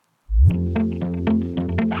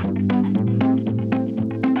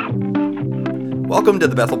Welcome to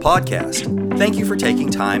the Bethel Podcast. Thank you for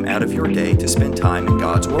taking time out of your day to spend time in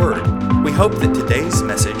God's Word. We hope that today's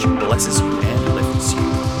message blesses you and lifts you.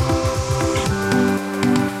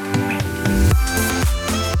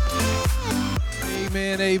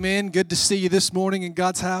 Amen, amen. Good to see you this morning in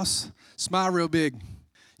God's house. Smile real big.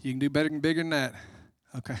 You can do better and bigger than that.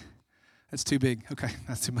 Okay, that's too big. Okay,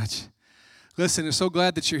 that's too much. Listen, I'm so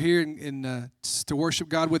glad that you're here to worship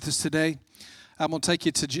God with us today. I'm going to take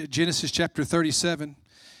you to Genesis chapter 37.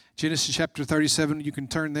 Genesis chapter 37, you can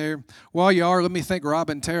turn there. While you are, let me thank Rob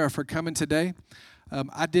and Tara for coming today.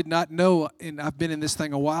 I did not know, and I've been in this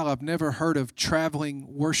thing a while, I've never heard of traveling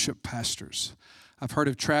worship pastors. I've heard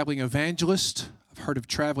of traveling evangelists. I've heard of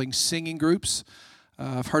traveling singing groups.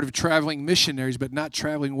 I've heard of traveling missionaries, but not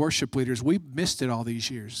traveling worship leaders. We've missed it all these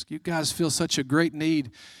years. You guys feel such a great need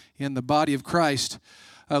in the body of Christ.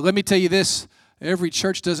 Let me tell you this. Every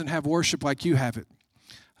church doesn't have worship like you have it.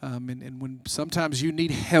 And when sometimes you need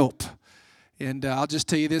help. And I'll just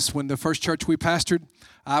tell you this, when the first church we pastored,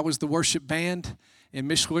 I was the worship band, and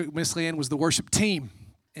Miss Leanne was the worship team.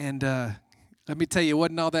 And let me tell you, it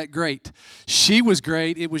wasn't all that great. She was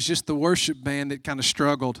great. It was just the worship band that kind of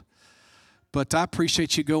struggled. But I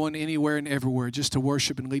appreciate you going anywhere and everywhere just to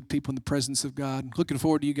worship and lead people in the presence of God. Looking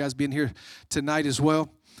forward to you guys being here tonight as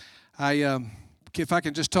well. If I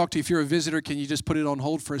can just talk to you, if you're a visitor, can you just put it on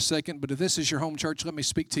hold for a second? But if this is your home church, let me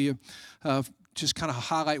speak to you. Just kind of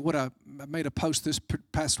highlight what I made a post this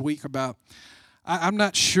past week about. I'm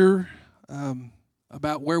not sure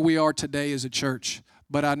about where we are today as a church,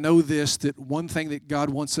 but I know this, that one thing that God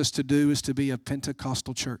wants us to do is to be a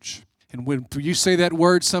Pentecostal church. And when you say that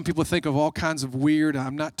word, some people think of all kinds of weird.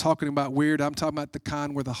 I'm not talking about weird. I'm talking about the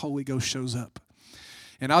kind where the Holy Ghost shows up.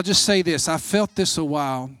 And I'll just say this. I felt this a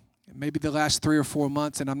while, maybe the last 3 or 4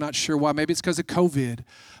 months, and I'm not sure why. Maybe it's because of COVID.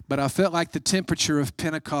 But I felt like the temperature of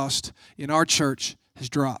Pentecost in our church has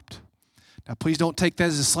dropped. Now, please don't take that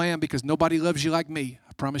as a slam because nobody loves you like me.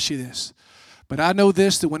 I promise you this. But I know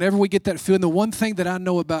this, that whenever we get that feeling, the one thing that I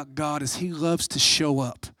know about God is He loves to show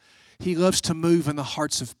up. He loves to move in the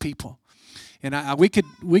hearts of people. And we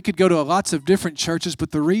could go to lots of different churches,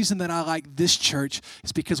 but the reason that I like this church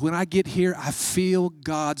is because when I get here, I feel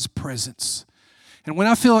God's presence. And when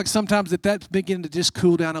I feel like sometimes that's beginning to just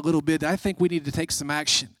cool down a little bit, I think we need to take some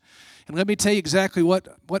action. And let me tell you exactly what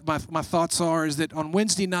my thoughts are, is that on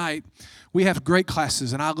Wednesday night, we have great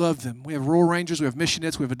classes, and I love them. We have Rural Rangers, we have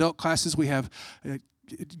Missionettes, we have adult classes, we have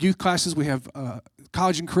youth classes, we have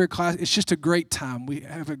college and career class. It's just a great time. We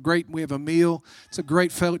have a meal. It's a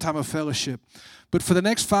great time of fellowship. But for the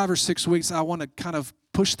next 5 or 6 weeks, I want to kind of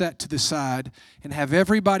push that to the side and have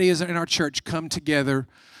everybody in our church come together,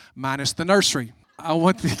 minus the nursery. I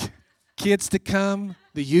want the kids to come,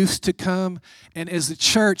 the youth to come, and as a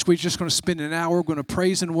church, we're just going to spend an hour. We're going to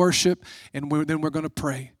praise and worship, and then we're going to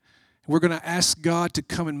pray. We're going to ask God to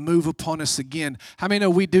come and move upon us again. How many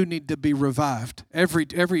know we do need to be revived? Every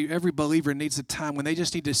believer needs a time when they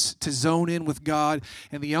just need to zone in with God,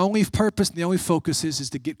 and the only purpose and the only focus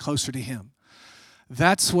is to get closer to Him.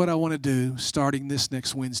 That's what I want to do starting this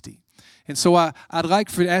next Wednesday. And so I'd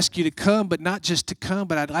like to ask you to come, but not just to come,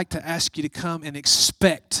 but I'd like to ask you to come and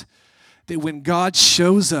expect that when God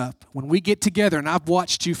shows up, when we get together, and I've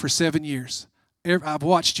watched you for 7 years, I've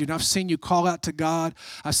watched you, and I've seen you call out to God.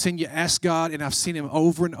 I've seen you ask God, and I've seen Him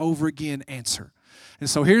over and over again answer. And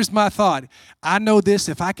so here's my thought. I know this,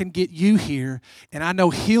 if I can get you here, and I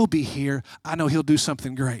know He'll be here, I know He'll do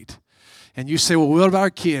something great. And you say, well, what about our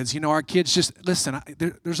kids? You know, our kids just, listen,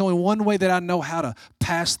 there's only one way that I know how to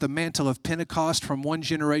pass the mantle of Pentecost from one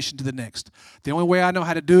generation to the next. The only way I know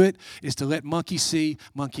how to do it is to let monkey see,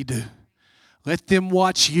 monkey do. Let them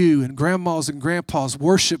watch you and grandmas and grandpas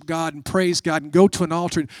worship God and praise God and go to an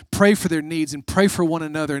altar and pray for their needs and pray for one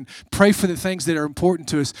another and pray for the things that are important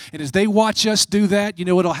to us. And as they watch us do that, you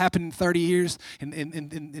know what will happen in 30 years,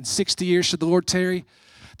 in 60 years should the Lord tarry?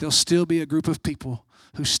 There'll still be a group of people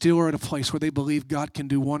who still are at a place where they believe God can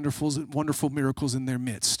do wonderful miracles in their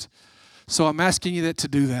midst. So I'm asking you to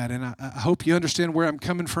do that, and I hope you understand where I'm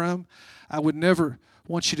coming from. I would never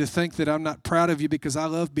want you to think that I'm not proud of you because I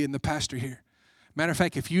love being the pastor here. Matter of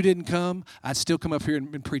fact, if you didn't come, I'd still come up here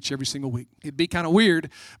and preach every single week. It'd be kind of weird,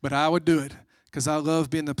 but I would do it because I love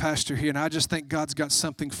being the pastor here, and I just think God's got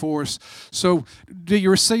something for us. So do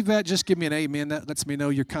you receive that? Just give me an amen. That lets me know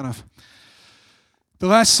you're kind of... The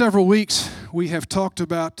last several weeks, we have talked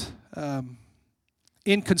about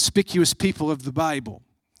inconspicuous people of the Bible.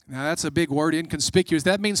 Now, that's a big word, inconspicuous.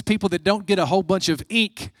 That means people that don't get a whole bunch of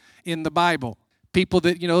ink in the Bible. People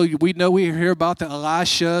that, we hear about the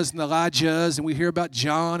Elishas and the Elijahs, and we hear about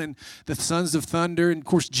John and the sons of thunder, and of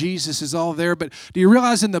course Jesus is all there. But do you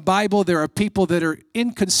realize in the Bible there are people that are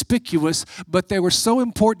inconspicuous, but they were so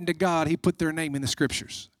important to God, He put their name in the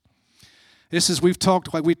Scriptures. This is, we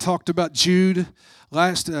talked about Jude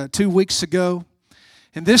last 2 weeks ago.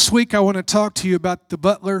 And this week I want to talk to you about the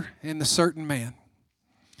butler and the certain man.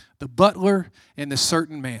 The butler and the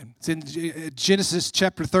certain man. It's in Genesis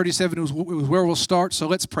chapter 37 is where we'll start, so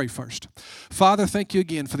let's pray first. Father, thank you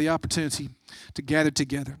again for the opportunity to gather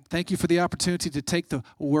together. Thank you for the opportunity to take the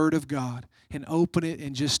Word of God and open it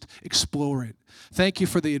and just explore it. Thank you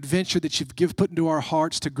for the adventure that you've put into our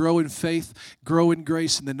hearts to grow in faith, grow in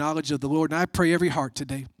grace and the knowledge of the Lord. And I pray every heart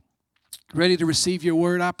today ready to receive your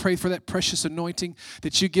word. I pray for that precious anointing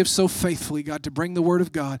that you give so faithfully, God, to bring the word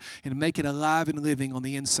of God and make it alive and living on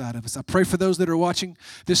the inside of us. I pray for those that are watching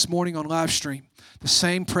this morning on live stream. The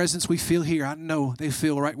same presence we feel here, I know they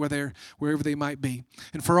feel right wherever they might be.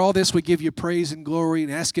 And for all this, we give you praise and glory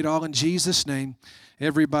and ask it all in Jesus' name.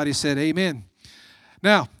 Everybody said amen.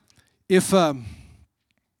 Now, if I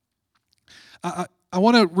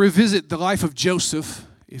want to revisit the life of Joseph.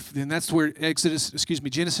 Then that's where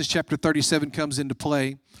Genesis chapter 37 comes into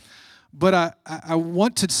play. But I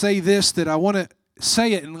want to say this, that I want to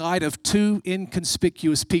say it in light of two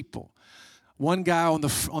inconspicuous people. One guy on the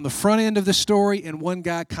front end of the story and one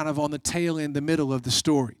guy kind of on the tail end, the middle of the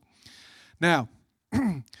story. Now,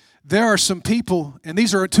 there are some people, and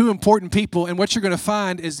these are two important people, and what you're going to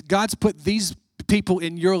find is God's put these people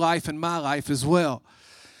in your life and my life as well.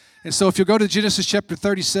 And so if you go to Genesis chapter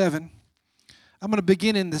 37, I'm going to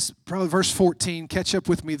begin in this, probably verse 14. Catch up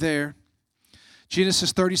with me there.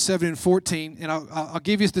 Genesis 37 and 14. And I'll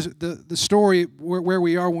give you the story where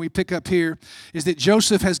we are when we pick up here, is that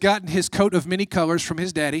Joseph has gotten his coat of many colors from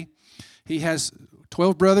his daddy. He has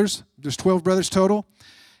 12 brothers. There's 12 brothers total.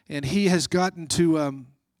 And he has gotten to,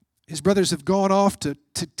 his brothers have gone off to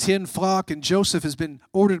tend flock, and Joseph has been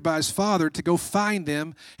ordered by his father to go find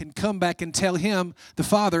them and come back and tell him, the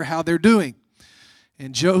father, how they're doing.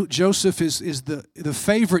 And Joseph is the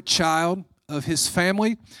favorite child of his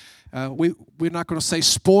family. We're not going to say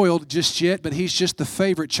spoiled just yet, but he's just the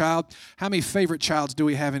favorite child. How many favorite childs do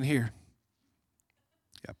we have in here?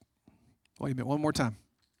 Yep. Wait a minute, one more time.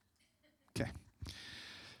 Okay.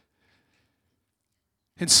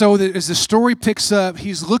 And so as the story picks up,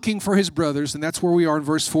 he's looking for his brothers, and that's where we are in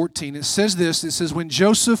verse 14. It says this, it says, when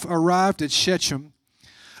Joseph arrived at Shechem,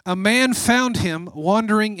 a man found him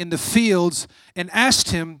wandering in the fields and asked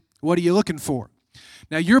him, what are you looking for?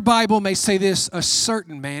 Now, your Bible may say this, a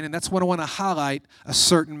certain man, and that's what I want to highlight, a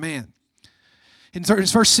certain man. In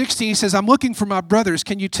verse 16, he says, I'm looking for my brothers.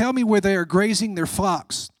 Can you tell me where they are grazing their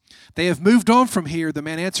flocks? They have moved on from here. The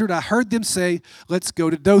man answered, I heard them say, let's go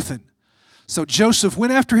to Dothan. So Joseph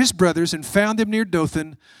went after his brothers and found them near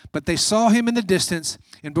Dothan, but they saw him in the distance,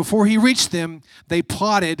 and before he reached them, they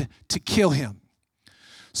plotted to kill him.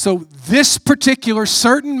 So this particular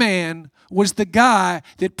certain man was the guy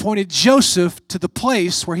that pointed Joseph to the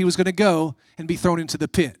place where he was going to go and be thrown into the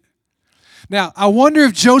pit. Now, I wonder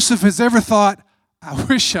if Joseph has ever thought, I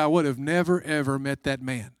wish I would have never, ever met that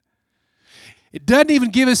man. It doesn't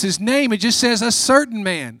even give us his name. It just says a certain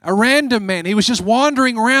man, a random man. He was just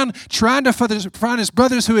wandering around trying to find his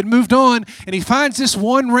brothers who had moved on, and he finds this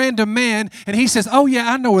one random man, and he says, oh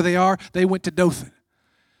yeah, I know where they are. They went to Dothan.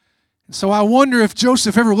 So I wonder if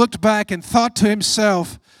Joseph ever looked back and thought to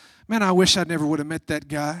himself, man, I wish I never would have met that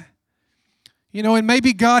guy. And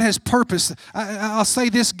maybe God has purpose. I'll say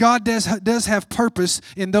this, God does have purpose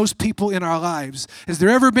in those people in our lives. Has there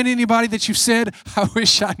ever been anybody that you've said, I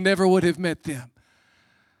wish I never would have met them?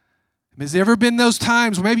 Has there ever been those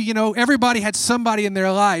times where maybe, everybody had somebody in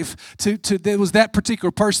their life that was that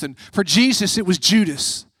particular person. For Jesus, it was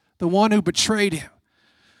Judas, the one who betrayed him.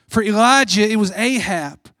 For Elijah, it was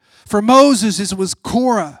Ahab. For Moses, it was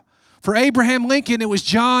Korah. For Abraham Lincoln, it was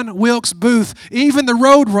John Wilkes Booth. Even the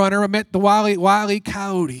Roadrunner met the Wile E.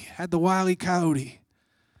 Coyote, had the Wile E. Coyote.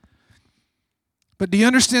 But do you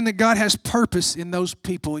understand that God has purpose in those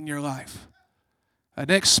people in your life? An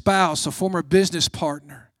ex-spouse, a former business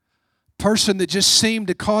partner, person that just seemed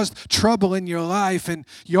to cause trouble in your life, and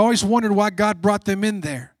you always wondered why God brought them in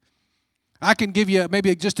there. I can give you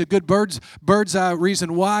maybe just a good bird's eye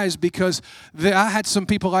reason why is because I had some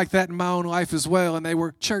people like that in my own life as well, and they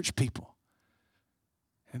were church people.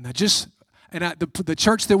 And the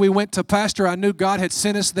church that we went to pastor, I knew God had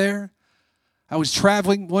sent us there. I was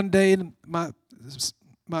traveling one day in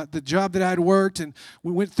the job that I had worked, and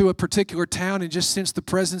we went through a particular town and just sensed the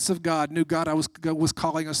presence of God, knew God was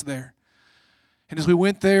calling us there. And as we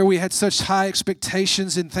went there, we had such high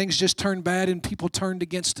expectations, and things just turned bad, and people turned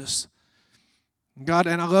against us. God,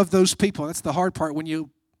 and I love those people. That's the hard part, when you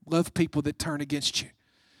love people that turn against you.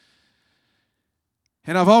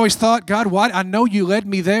 And I've always thought, God, why? I know you led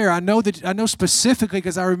me there. I know specifically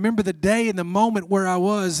because I remember the day and the moment where I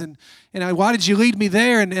was, and why did you lead me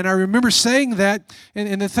there? And I remember saying that.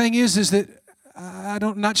 And the thing is that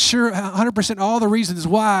I'm not sure 100% all the reasons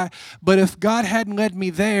why, but if God hadn't led me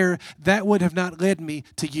there, that would have not led me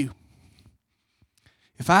to you.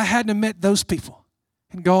 If I hadn't have met those people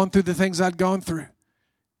and gone through the things I'd gone through,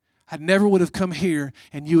 I never would have come here,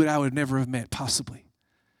 and you and I would never have met, possibly.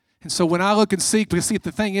 And so when I look and seek, because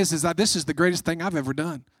the thing is that this is the greatest thing I've ever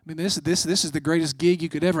done. I mean, this is the greatest gig you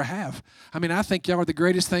could ever have. I mean, I think y'all are the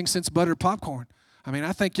greatest thing since buttered popcorn. I mean,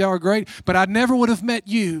 I think y'all are great, but I never would have met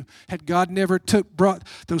you had God never brought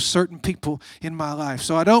those certain people in my life.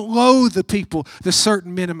 So I don't loathe the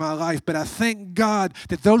certain men in my life, but I thank God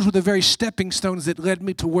that those were the very stepping stones that led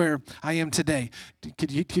me to where I am today.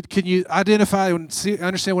 Can you identify and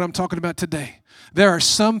understand what I'm talking about today? There are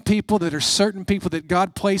some people that are certain people that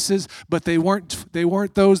God places, but they weren't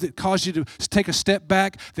those that caused you to take a step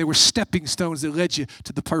back. They were stepping stones that led you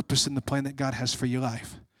to the purpose and the plan that God has for your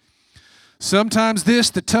life. Sometimes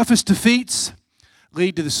the toughest defeats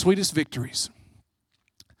lead to the sweetest victories.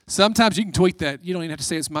 Sometimes you can tweet that. You don't even have to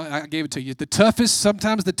say I gave it to you.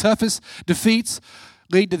 Sometimes the toughest defeats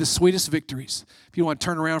lead to the sweetest victories. If you want to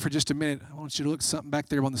turn around for just a minute, I want you to look at something back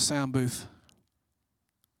there on the sound booth.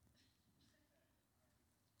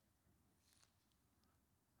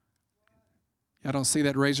 Y'all don't see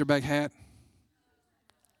that Razorback hat?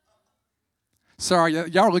 Sorry,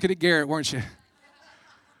 y'all were looking at Garrett, weren't you?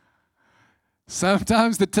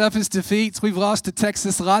 Sometimes the toughest defeats, we've lost to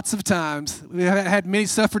Texas lots of times. We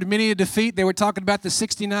suffered many a defeat. They were talking about the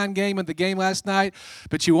 69 game of the game last night,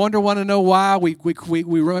 but you want to know why we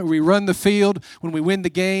run the field when we win the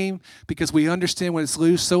game, because we understand when it's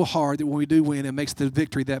lose so hard that when we do win, it makes the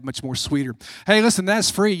victory that much more sweeter. Hey, listen, that's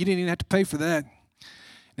free. You didn't even have to pay for that.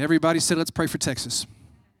 And everybody said, let's pray for Texas.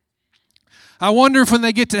 I wonder if when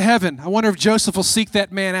they get to heaven, I wonder if Joseph will seek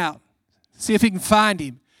that man out, see if he can find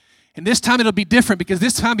him. And this time it'll be different, because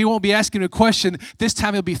this time he won't be asking a question. This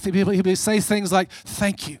time he'll be say things like,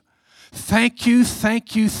 thank you. Thank you,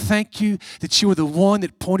 thank you, thank you that you were the one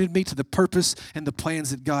that pointed me to the purpose and the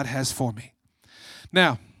plans that God has for me.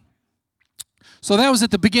 Now, so that was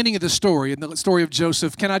at the beginning of the story, in the story of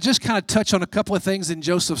Joseph. Can I just kind of touch on a couple of things in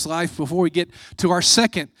Joseph's life before we get to our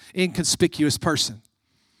second inconspicuous person?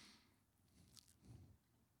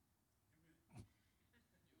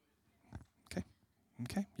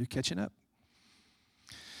 Okay, you're catching up.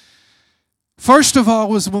 First of all,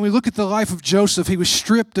 was when we look at the life of Joseph, he was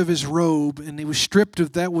stripped of his robe, and he was stripped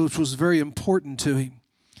of that which was very important to him.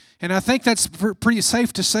 And I think that's pretty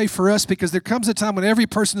safe to say for us, because there comes a time when every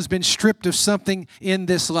person has been stripped of something in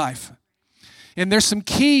this life. And there's some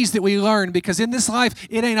keys that we learn, because in this life,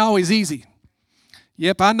 it ain't always easy.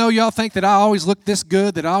 Yep, I know y'all think that I always look this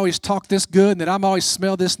good, that I always talk this good, and that I'm always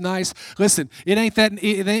smell this nice. Listen, it ain't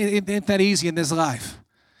that easy in this life.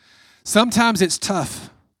 Sometimes it's tough.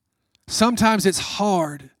 Sometimes it's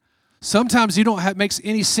hard. Sometimes you don't have makes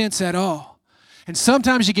any sense at all. And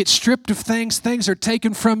sometimes you get stripped of things. Things are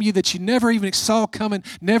taken from you that you never even saw coming,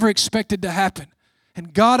 never expected to happen.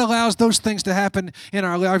 And God allows those things to happen in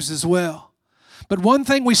our lives as well. But one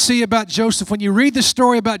thing we see about Joseph, when you read the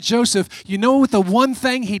story about Joseph, you know what the one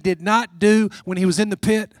thing he did not do when he was in the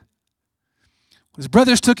pit? His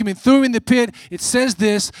brothers took him and threw him in the pit. It says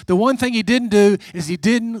this, the one thing he didn't do is he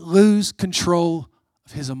didn't lose control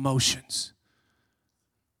of his emotions.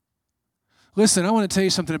 Listen, I want to tell you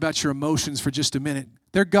something about your emotions for just a minute.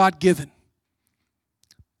 They're God-given,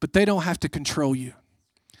 but they don't have to control you.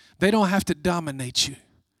 They don't have to dominate you.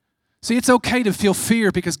 See, it's okay to feel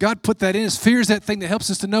fear, because God put that in us. Fear is that thing that helps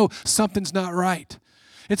us to know something's not right.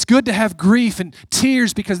 It's good to have grief and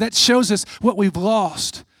tears, because that shows us what we've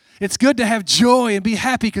lost. It's good to have joy and be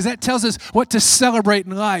happy, because that tells us what to celebrate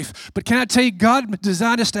in life. But can I tell you, God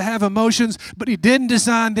designed us to have emotions, but He didn't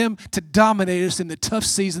design them to dominate us in the tough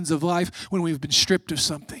seasons of life when we've been stripped of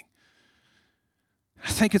something. I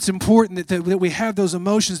think it's important that we have those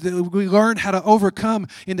emotions, that we learn how to overcome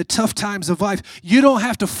in the tough times of life. You don't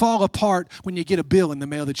have to fall apart when you get a bill in the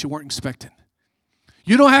mail that you weren't expecting.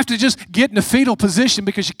 You don't have to just get in a fetal position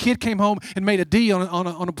because your kid came home and made a D on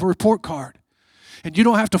a report card. And you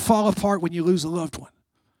don't have to fall apart when you lose a loved one.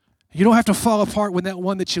 You don't have to fall apart when that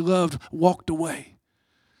one that you loved walked away.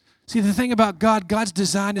 See, the thing about God, God's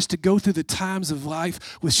designed us to go through the times of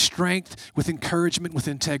life with strength, with encouragement, with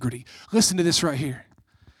integrity. Listen to this right here.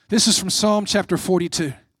 This is from Psalm chapter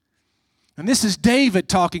 42. And this is David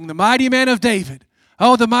talking, the mighty man of David.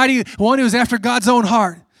 Oh, the mighty one who is after God's own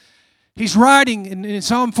heart. He's writing in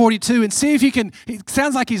Psalm 42, and see if you can, it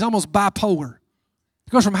sounds like he's almost bipolar. He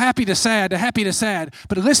goes from happy to sad to happy to sad.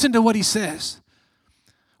 But listen to what he says.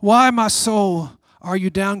 Why, my soul, are you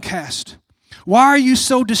downcast? Why are you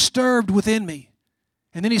so disturbed within me?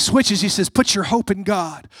 And then he switches. He says, put your hope in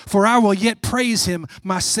God, for I will yet praise him,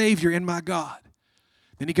 my Savior and my God.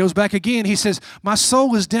 Then he goes back again. He says, my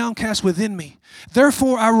soul is downcast within me.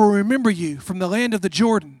 Therefore I will remember you from the land of the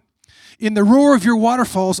Jordan. In the roar of your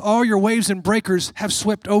waterfalls, all your waves and breakers have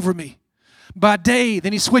swept over me. By day,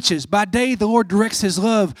 then he switches. By day the Lord directs his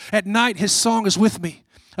love. At night his song is with me,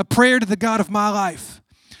 a prayer to the God of my life.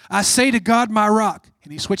 I say to God, my rock,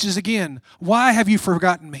 and he switches again. Why have you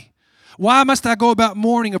forgotten me? Why must I go about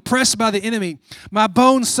mourning, oppressed by the enemy? My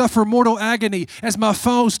bones suffer mortal agony as my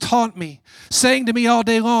foes taunt me, saying to me all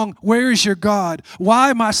day long, where is your God?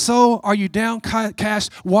 Why, my soul, are you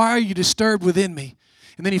downcast? Why are you disturbed within me?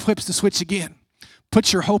 And then he flips the switch again.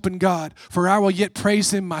 Put your hope in God, for I will yet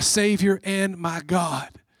praise him, my Savior and my God.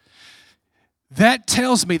 That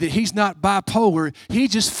tells me that he's not bipolar. He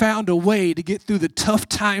just found a way to get through the tough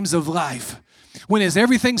times of life. When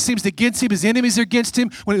everything seems against him, his enemies are against him,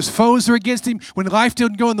 when his foes are against him, when life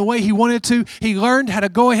didn't go in the way he wanted to, he learned how to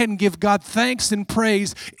go ahead and give God thanks and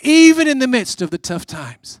praise, even in the midst of the tough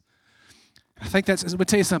times. I think I'm going to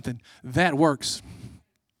tell you something. That works.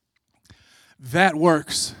 That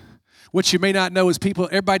works. What you may not know is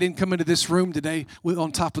everybody didn't come into this room today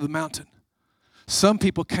on top of the mountain. Some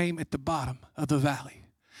people came at the bottom of the valley.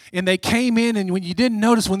 And they came in, and when you didn't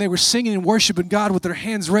notice, when they were singing and worshiping God with their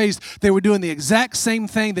hands raised, they were doing the exact same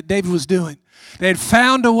thing that David was doing. They had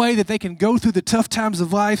found a way that they can go through the tough times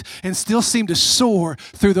of life and still seem to soar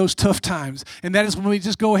through those tough times. And that is when we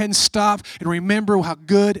just go ahead and stop and remember how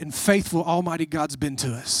good and faithful Almighty God's been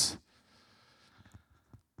to us.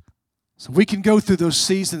 So we can go through those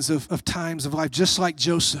seasons of times of life just like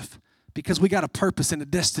Joseph, because we got a purpose and a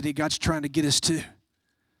destiny God's trying to get us to.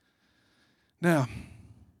 Now,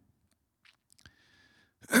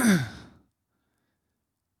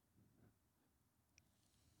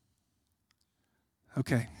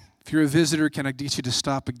 okay, if you're a visitor, can I get you to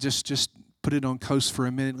stop and just put it on coast for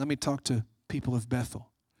a minute? Let me talk to people of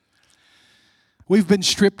Bethel. We've been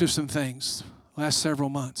stripped of some things last several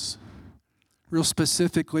months. Real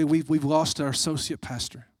specifically, we've lost our associate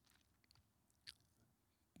pastor.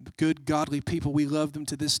 Good, godly people, we love them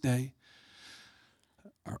to this day.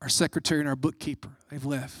 Our secretary and our bookkeeper, they've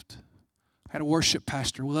left. I had a worship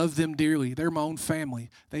pastor, loved them dearly. They're my own family.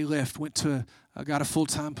 They left, got a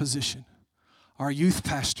full-time position. Our youth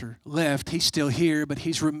pastor left. He's still here, but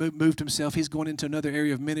he's moved himself. He's going into another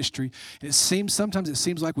area of ministry. And sometimes it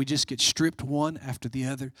seems like we just get stripped one after the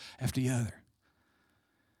other after the other.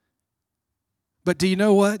 But do you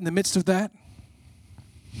know what? In the midst of that,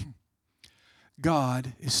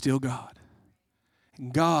 God is still God.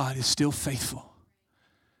 And God is still faithful.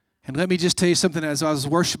 And let me just tell you something. As I was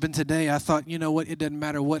worshiping today, I thought, you know what? It doesn't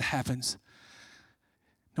matter what happens.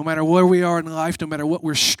 No matter where we are in life, no matter what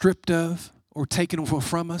we're stripped of or taken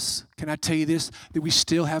from us, can I tell you this? That we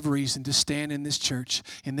still have reason to stand in this church,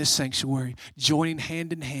 in this sanctuary, joining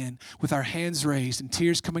hand in hand with our hands raised and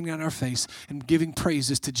tears coming down our face and giving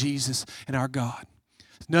praises to Jesus and our God.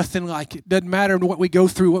 Nothing like it. Doesn't matter what we go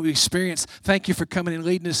through, what we experience. Thank you for coming and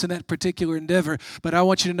leading us in that particular endeavor. But I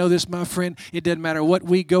want you to know this, my friend. It doesn't matter what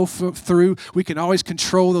we go through. We can always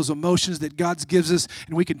control those emotions that God gives us,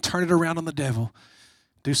 and we can turn it around on the devil.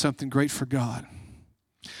 Do something great for God.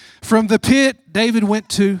 From the pit, David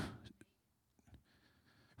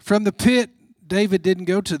didn't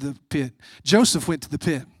go to the pit. Joseph went to the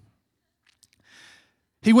pit.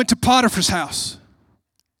 He went to Potiphar's house.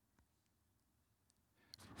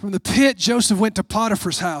 From the pit, Joseph went to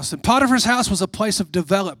Potiphar's house. And Potiphar's house was a place of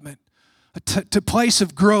development, a place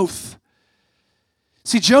of growth.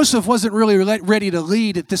 See, Joseph wasn't really ready to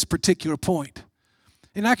lead at this particular point.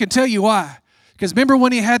 And I can tell you why. Because remember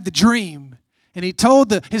when he had the dream, and he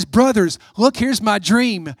told his brothers, look, here's my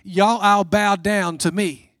dream. Y'all, I'll bow down to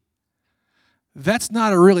me. That's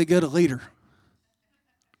not a really good leader.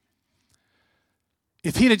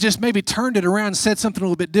 If he'd have just maybe turned it around and said something a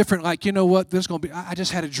little bit different, like, you know what, I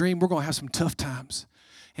just had a dream. We're going to have some tough times.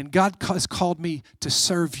 And God has called me to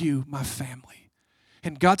serve you, my family.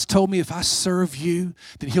 And God's told me if I serve you,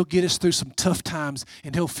 then he'll get us through some tough times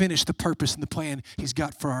and he'll finish the purpose and the plan he's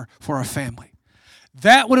got for our family.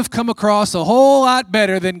 That would have come across a whole lot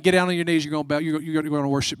better than get down on your knees, you're going to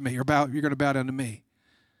worship me, or you're going to bow down to me.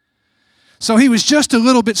 So he was just a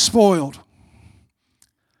little bit spoiled.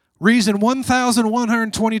 Reason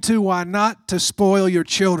 1,122 why not to spoil your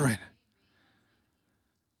children.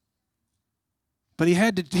 But he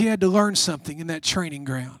had to learn something in that training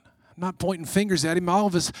ground. I'm not pointing fingers at him. All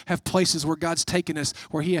of us have places where God's taken us,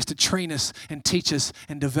 where he has to train us and teach us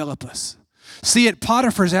and develop us. See, at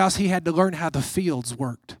Potiphar's house, he had to learn how the fields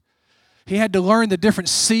worked. He had to learn the different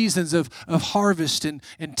seasons of harvest and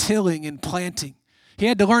tilling and planting. He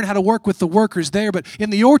had to learn how to work with the workers there, but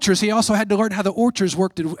in the orchards, he also had to learn how the orchards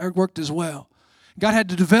worked as well. God had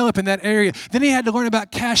to develop in that area. Then he had to learn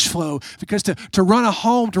about cash flow, because to run a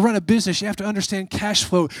home, to run a business, you have to understand cash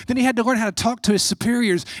flow. Then he had to learn how to talk to his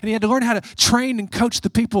superiors, and he had to learn how to train and coach the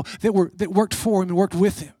people that worked for him and worked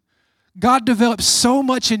with him. God developed so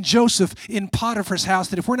much in Joseph in Potiphar's house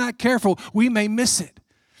that if we're not careful, we may miss it.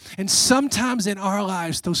 And sometimes in our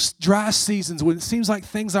lives, those dry seasons when it seems like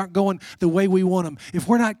things aren't going the way we want them, if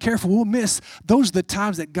we're not careful, we'll miss. Those are the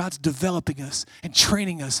times that God's developing us and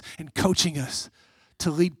training us and coaching us to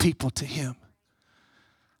lead people to him.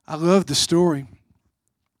 I love the story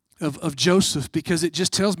of Joseph, because it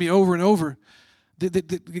just tells me over and over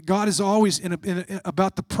that God is always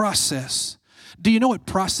about the process. Do you know what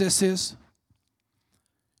process is?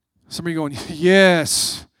 Some of you are going,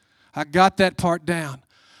 yes, I got that part down.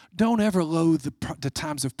 Don't ever loathe the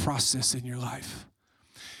times of process in your life.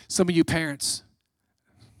 Some of you parents,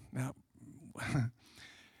 now,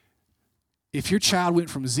 if your child went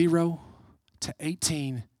from 0 to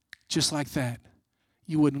 18 just like that,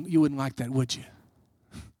 you wouldn't like that, would you?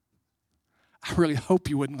 I really hope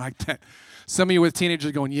you wouldn't like that. Some of you with teenagers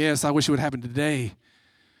are going, yes, I wish it would happen today.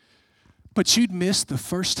 But you'd miss the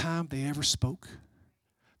first time they ever spoke,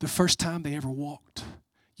 the first time they ever walked.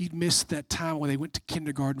 You'd miss that time when they went to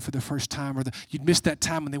kindergarten for the first time, or you'd miss that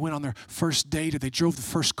time when they went on their first date, or they drove the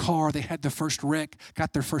first car, they had the first wreck,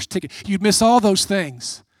 got their first ticket. You'd miss all those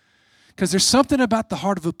things, because there's something about the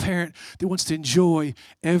heart of a parent that wants to enjoy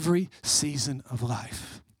every season of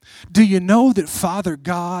life. Do you know that Father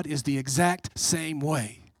God is the exact same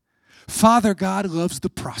way? Father God loves the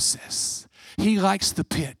process. He likes the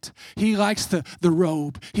pit. He likes the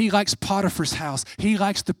robe. He likes Potiphar's house. He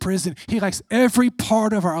likes the prison. He likes every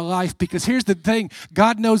part of our life, because here's the thing.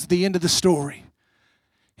 God knows the end of the story.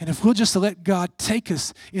 And if we'll just let God take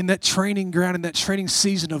us in that training ground, in that training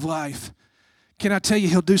season of life, can I tell you,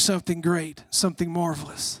 he'll do something great, something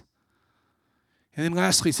marvelous. And then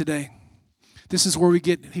lastly today, this is where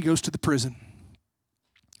he goes to the prison.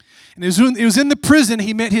 And it was in the prison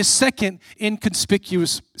he met his second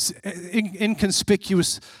inconspicuous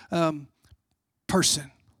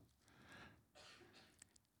person.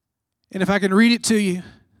 And if I can read it to you,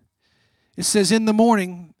 it says, in the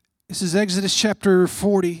morning, this is Exodus chapter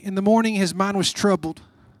 40, in the morning his mind was troubled.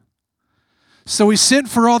 So he sent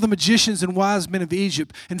for all the magicians and wise men of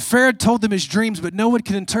Egypt, and Pharaoh told them his dreams, but no one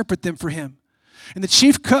could interpret them for him. And the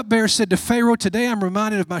chief cupbearer said to Pharaoh, today I'm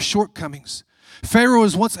reminded of my shortcomings. Pharaoh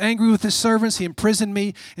was once angry with his servants. He imprisoned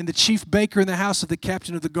me and the chief baker in the house of the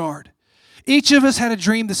captain of the guard. Each of us had a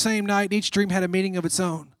dream the same night, and each dream had a meaning of its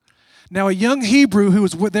own. Now a young Hebrew who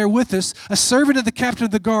was there with us, a servant of the captain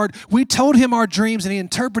of the guard, we told him our dreams, and he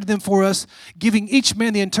interpreted them for us, giving each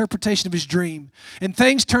man the interpretation of his dream. And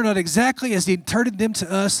things turned out exactly as he interpreted them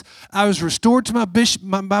to us. I was restored to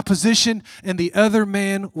my position, and the other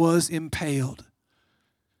man was impaled.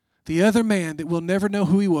 The other man that we'll never know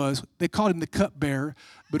who he was, they called him the cupbearer,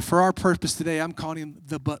 but for our purpose today, I'm calling him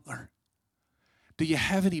the butler. Do you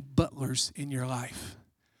have any butlers in your life?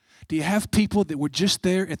 Do you have people that were just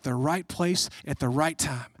there at the right place at the right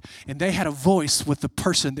time, and they had a voice with the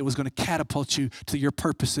person that was going to catapult you to your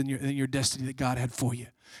purpose and your destiny that God had for you?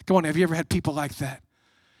 Come on, have you ever had people like that?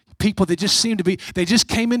 People that just seemed to be, they just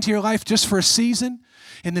came into your life just for a season,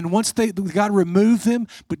 and then once God removed them,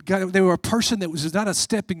 but they were a person that was not a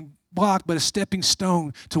stepping block, but a stepping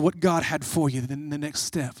stone to what God had for you in the next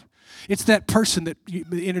step. It's that person that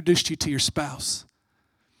introduced you to your spouse.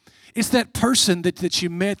 It's that person that you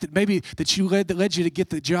met that led you to get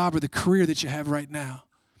the job or the career that you have right now.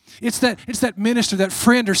 It's that minister, that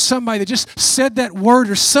friend, or somebody that just said that word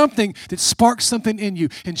or something that sparked something in you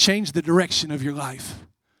and changed the direction of your life.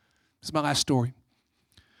 This is my last story.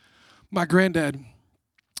 My granddad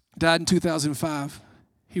died in 2005.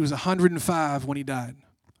 He was 105 when he died.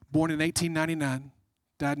 Born in 1899,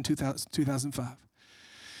 died in 2005.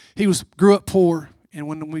 He grew up poor, and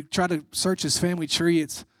when we try to search his family tree,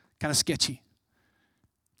 it's kind of sketchy.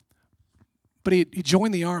 But he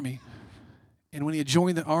joined the Army, and when he had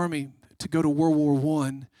joined the Army to go to World War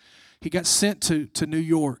I, he got sent to New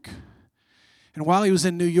York. And while he was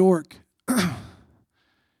in New York,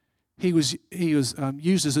 he was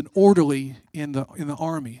used as an orderly in the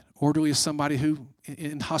Army. Orderly is somebody who,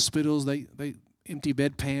 in hospitals, they empty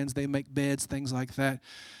bedpans, they make beds, things like that.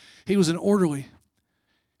 He was an orderly.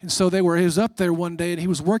 And so he was up there one day, and he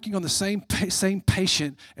was working on the same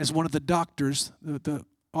patient as one of the doctors, the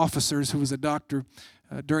officers who was a doctor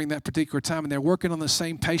during that particular time. And they're working on the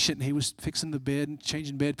same patient, and he was fixing the bed and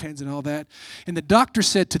changing bedpans and all that. And the doctor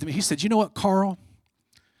said to them, he said, "You know what, Carl?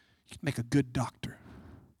 You can make a good doctor."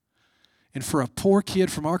 And for a poor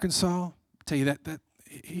kid from Arkansas, I'll tell you that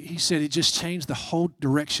he said it just changed the whole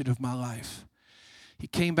direction of my life. He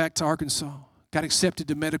came back to Arkansas, got accepted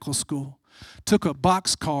to medical school, took a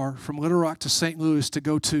boxcar from Little Rock to St. Louis to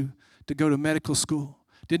go to medical school.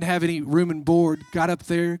 Didn't have any room and board. Got up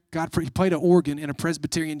there, he played an organ in a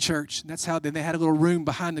Presbyterian church. And that's how then they had a little room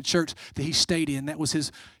behind the church that he stayed in. That was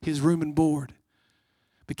his room and board.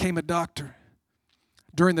 Became a doctor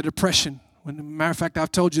during the Depression. Matter of fact,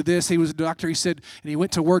 I've told you this. He was a doctor. He said, and he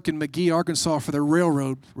went to work in McGee, Arkansas for the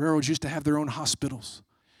railroad. Railroads used to have their own hospitals.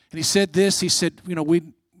 And he said this. He said,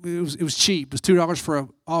 it was cheap. It was $2 for an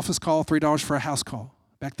office call, $3 for a house call.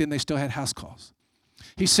 Back then, they still had house calls.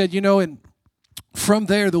 He said, and from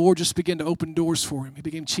there, the Lord just began to open doors for him. He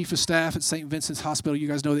became chief of staff at St. Vincent's Hospital. You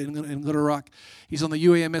guys know that in Little Rock. He's on the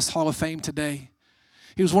UAMS Hall of Fame today.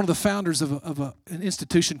 He was one of the founders of an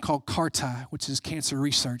institution called CARTI, which is cancer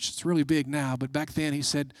research. It's really big now, but back then he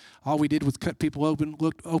said all we did was cut people open,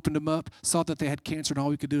 opened them up, saw that they had cancer, and all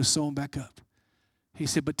we could do is sew them back up. He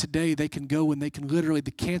said, but today they can go and they can literally,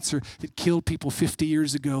 the cancer that killed people 70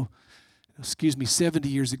 years ago,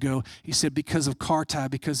 he said because of CARTI,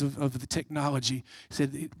 because of the technology, he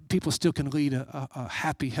said people still can lead a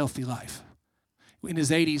happy, healthy life. In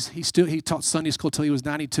his 80s, he taught Sunday school till he was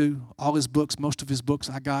 92. All his books, most of his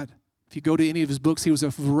books I got. If you go to any of his books, he was a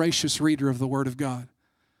voracious reader of the Word of God.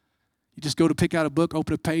 You just go to pick out a book,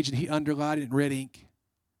 open a page, and he underlined it in red ink.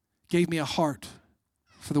 Gave me a heart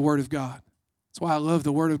for the Word of God. That's why I love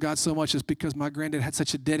the Word of God so much, is because my granddad had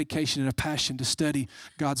such a dedication and a passion to study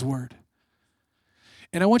God's Word.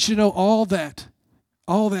 And I want you to know all that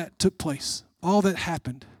took place, all that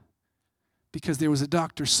happened, because there was a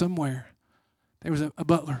doctor somewhere. There was a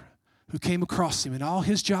butler who came across him, and all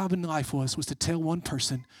his job in life was to tell one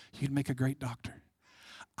person, you'd make a great doctor.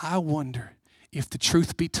 I wonder if the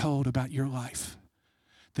truth be told about your life,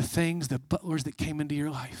 the butlers that came into your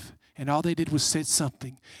life, and all they did was said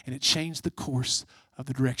something, and it changed the course of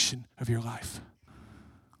the direction of your life.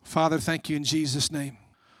 Father, thank you in Jesus' name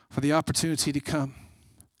for the opportunity to come,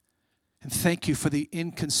 and thank you for the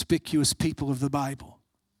inconspicuous people of the Bible.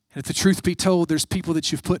 And if the truth be told, there's people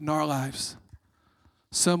that you've put in our lives.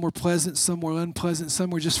 Some were pleasant, some were unpleasant, some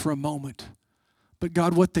were just for a moment. But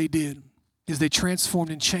God, what they did is they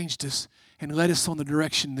transformed and changed us and led us on the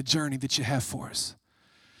direction, the journey that you have for us.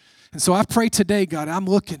 And so I pray today, God, I'm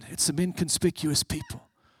looking at some inconspicuous people,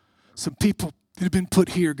 some people that have been put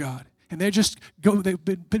here, God, and they've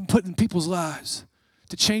been put in people's lives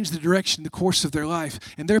to change the direction, the course of their life.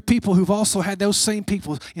 And there are people who've also had those same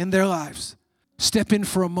people in their lives step in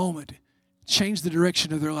for a moment, change the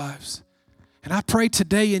direction of their lives. And I pray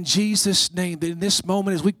today in Jesus' name that in this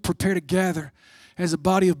moment as we prepare to gather as a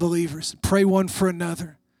body of believers, pray one for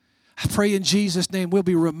another, I pray in Jesus' name we'll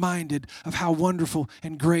be reminded of how wonderful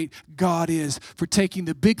and great God is for taking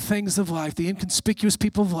the big things of life, the inconspicuous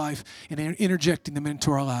people of life, and interjecting them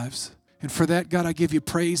into our lives. And for that, God, I give you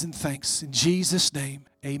praise and thanks. In Jesus' name,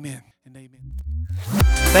 amen and amen.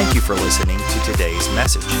 Thank you for listening to today's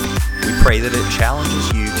message. We pray that it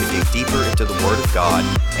challenges you to dig deeper into the Word of God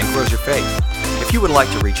and grows your faith. If you would like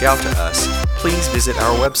to reach out to us, please visit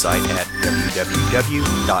our website at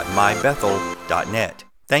www.mybethel.net.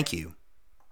 Thank you.